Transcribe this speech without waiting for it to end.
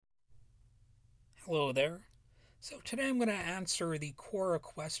Hello there. So today I'm going to answer the core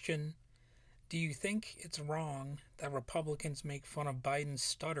question. Do you think it's wrong that Republicans make fun of Biden's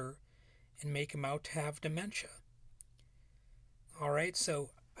stutter and make him out to have dementia? Alright, so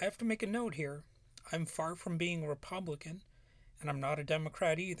I have to make a note here. I'm far from being a Republican, and I'm not a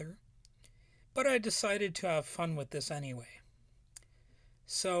Democrat either, but I decided to have fun with this anyway.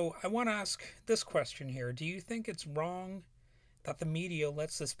 So I want to ask this question here. Do you think it's wrong that the media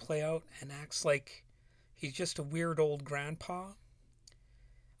lets this play out and acts like he's just a weird old grandpa?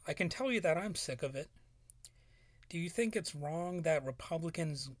 I can tell you that I'm sick of it. Do you think it's wrong that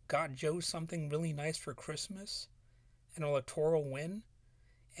Republicans got Joe something really nice for Christmas? An electoral win?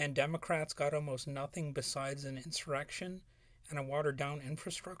 And Democrats got almost nothing besides an insurrection and a watered down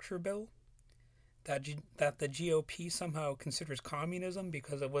infrastructure bill? That the GOP somehow considers communism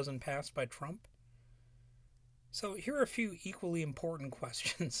because it wasn't passed by Trump? So here are a few equally important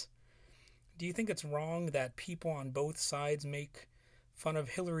questions. Do you think it's wrong that people on both sides make fun of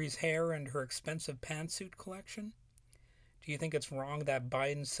Hillary's hair and her expensive pantsuit collection? Do you think it's wrong that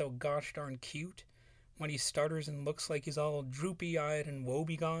Biden's so gosh darn cute when he stutters and looks like he's all droopy eyed and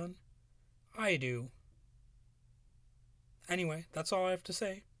woebegone? I do. Anyway, that's all I have to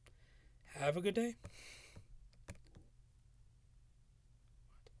say. Have a good day.